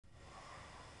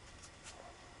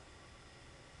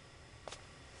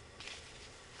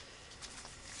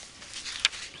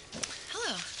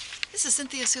This is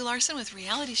Cynthia Sue Larson with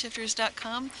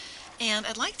RealityShifters.com, and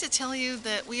I'd like to tell you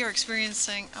that we are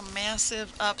experiencing a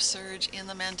massive upsurge in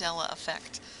the Mandela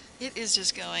effect. It is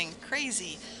just going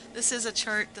crazy. This is a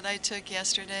chart that I took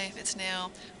yesterday. It's now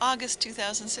August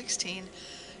 2016.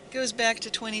 It goes back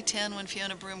to 2010 when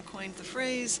Fiona Broome coined the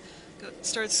phrase.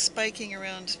 Starts spiking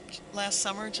around last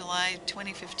summer, July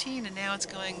 2015, and now it's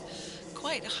going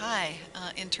quite high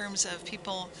in terms of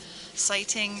people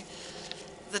citing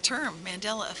the term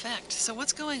Mandela effect. So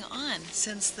what's going on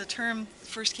since the term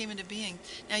first came into being?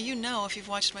 Now, you know, if you've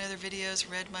watched my other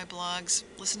videos, read my blogs,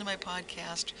 listened to my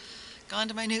podcast, gone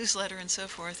to my newsletter and so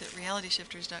forth at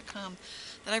realityshifters.com,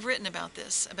 that I've written about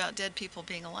this, about dead people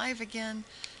being alive again,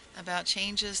 about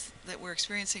changes that we're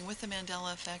experiencing with the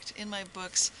Mandela effect in my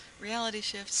books, Reality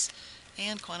Shifts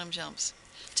and Quantum Jumps.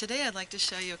 Today I'd like to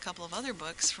show you a couple of other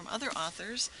books from other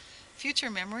authors.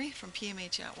 Future Memory from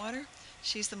PMH Atwater.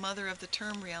 She's the mother of the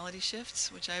term reality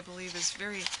shifts, which I believe is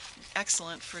very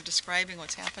excellent for describing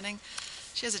what's happening.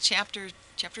 She has a chapter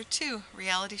 2,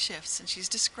 Reality Shifts, and she's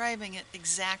describing it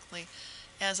exactly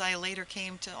as I later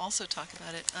came to also talk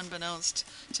about it, unbeknownst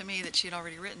to me that she'd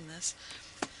already written this.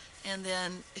 And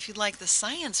then, if you'd like the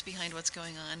science behind what's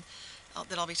going on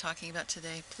that I'll be talking about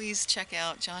today, please check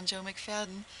out John Joe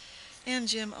McFadden and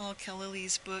Jim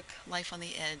Al-Khalili's book, Life on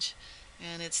the Edge,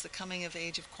 and it's the coming of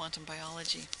age of quantum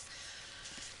biology.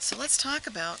 So let's talk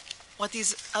about what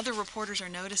these other reporters are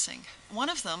noticing. One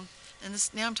of them, and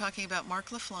this, now I'm talking about Mark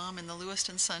Laflamme in the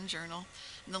Lewiston Sun Journal,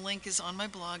 and the link is on my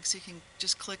blog, so you can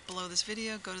just click below this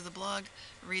video, go to the blog,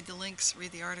 read the links,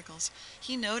 read the articles.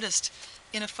 He noticed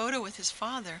in a photo with his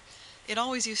father, it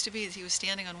always used to be that he was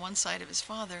standing on one side of his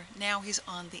father, now he's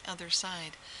on the other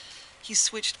side. He's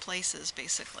switched places,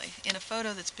 basically, in a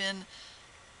photo that's been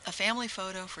a family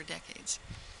photo for decades.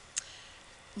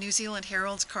 New Zealand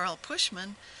Herald's Carl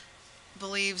Pushman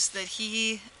believes that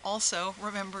he also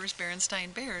remembers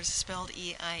Berenstain Bears, spelled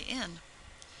E-I-N.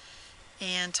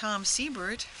 And Tom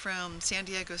Siebert from San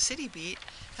Diego City Beat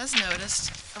has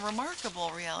noticed a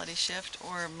remarkable reality shift,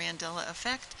 or Mandela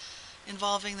effect,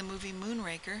 involving the movie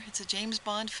Moonraker. It's a James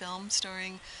Bond film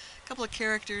starring a couple of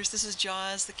characters. This is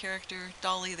Jaws, the character,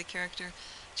 Dolly, the character.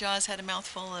 Jaws had a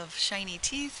mouthful of shiny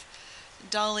teeth.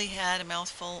 Dolly had a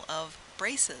mouthful of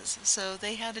braces. So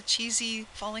they had a cheesy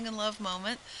falling in love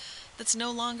moment that's no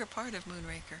longer part of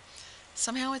Moonraker.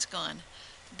 Somehow it's gone.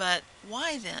 But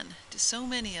why then do so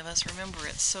many of us remember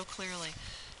it so clearly?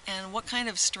 And what kind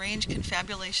of strange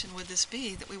confabulation would this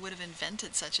be that we would have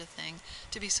invented such a thing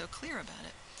to be so clear about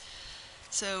it?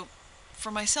 So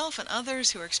for myself and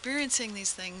others who are experiencing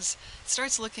these things, it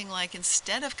starts looking like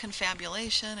instead of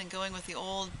confabulation and going with the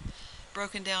old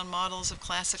broken down models of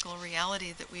classical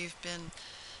reality that we've been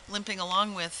limping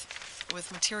along with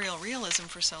material realism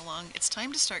for so long, it's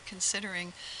time to start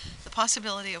considering the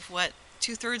possibility of what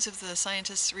 2/3 of the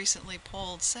scientists recently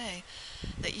polled say,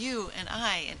 that you and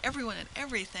I and everyone and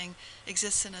everything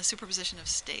exists in a superposition of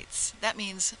states. That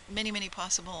means many, many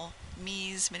possible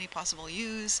me's, many possible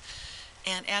you's,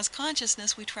 and as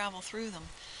consciousness we travel through them.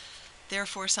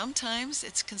 Therefore, sometimes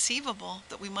it's conceivable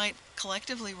that we might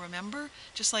collectively remember,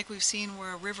 just like we've seen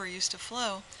where a river used to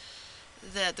flow,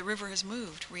 that the river has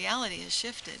moved, reality has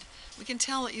shifted. We can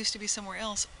tell it used to be somewhere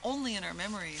else only in our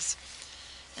memories,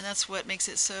 and that's what makes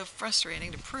it so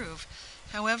frustrating to prove.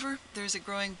 However, there's a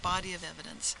growing body of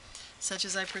evidence, such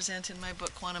as I present in my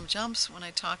book Quantum Jumps when I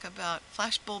talk about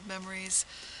flashbulb memories,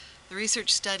 the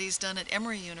research studies done at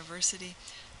Emory University,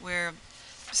 where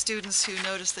students who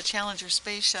noticed the Challenger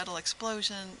space shuttle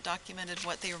explosion documented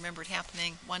what they remembered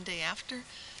happening one day after,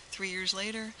 3 years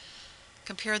later,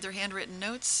 compared their handwritten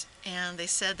notes, and they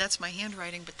said, that's my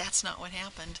handwriting, but that's not what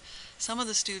happened. Some of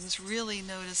the students really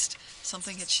noticed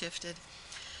something had shifted.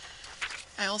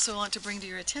 I also want to bring to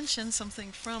your attention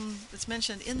something that's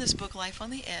mentioned in this book, Life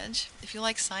on the Edge. If you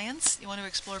like science, you want to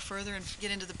explore further and get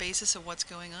into the basis of what's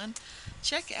going on,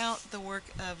 check out the work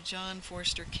of John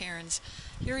Forster Cairns.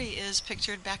 Here he is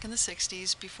pictured back in the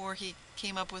 60s before he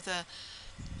came up with a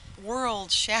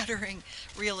world-shattering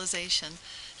realization.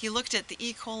 He looked at the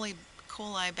E. coli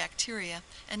bacteria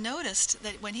and noticed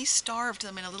that when he starved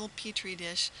them in a little petri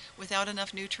dish without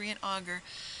enough nutrient agar,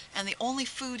 and the only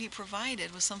food he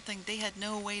provided was something they had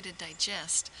no way to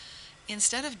digest,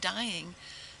 instead of dying,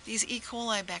 these E.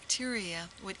 coli bacteria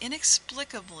would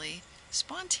inexplicably,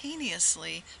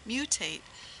 spontaneously mutate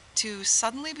to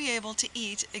suddenly be able to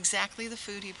eat exactly the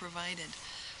food he provided.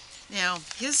 Now,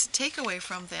 his takeaway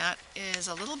from that is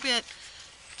a little bit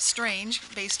strange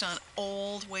based on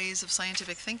old ways of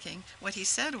scientific thinking. What he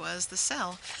said was the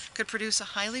cell could produce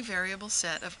a highly variable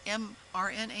set of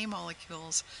mRNA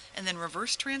molecules and then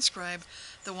reverse transcribe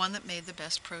the one that made the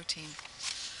best protein.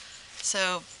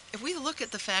 So if we look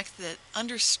at the fact that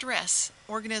under stress,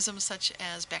 organisms such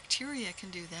as bacteria can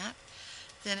do that,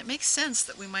 then it makes sense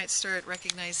that we might start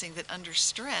recognizing that under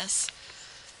stress,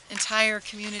 entire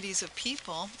communities of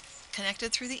people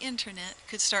connected through the internet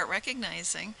could start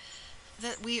recognizing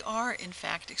that we are in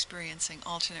fact experiencing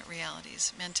alternate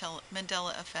realities,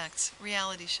 Mandela effects,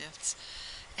 reality shifts.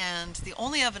 And the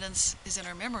only evidence is in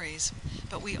our memories,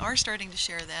 but we are starting to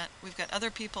share that. We've got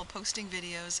other people posting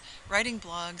videos, writing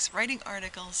blogs, writing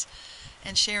articles,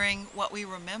 and sharing what we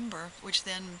remember, which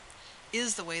then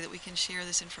is the way that we can share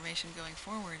this information going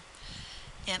forward.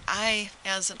 And I,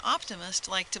 as an optimist,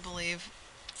 like to believe,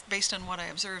 based on what I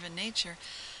observe in nature,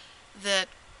 that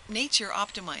nature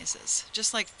optimizes.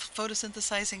 Just like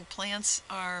photosynthesizing plants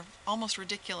are almost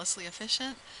ridiculously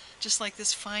efficient, just like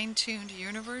this fine-tuned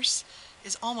universe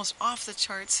is almost off the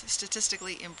charts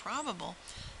statistically improbable,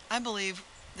 I believe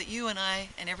that you and I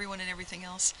and everyone and everything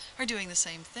else are doing the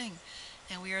same thing.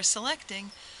 And we are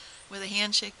selecting, with a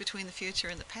handshake between the future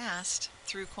and the past,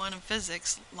 through quantum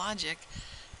physics, logic,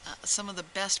 some of the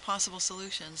best possible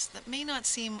solutions that may not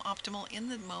seem optimal in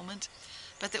the moment,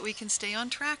 but that we can stay on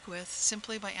track with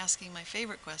simply by asking my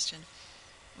favorite question,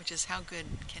 which is how good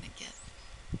can it get?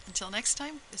 Until next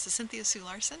time, this is Cynthia Sue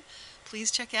Larson.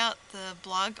 Please check out the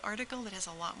blog article that has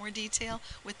a lot more detail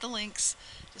with the links.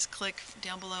 Just click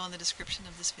down below in the description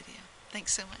of this video.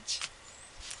 Thanks so much.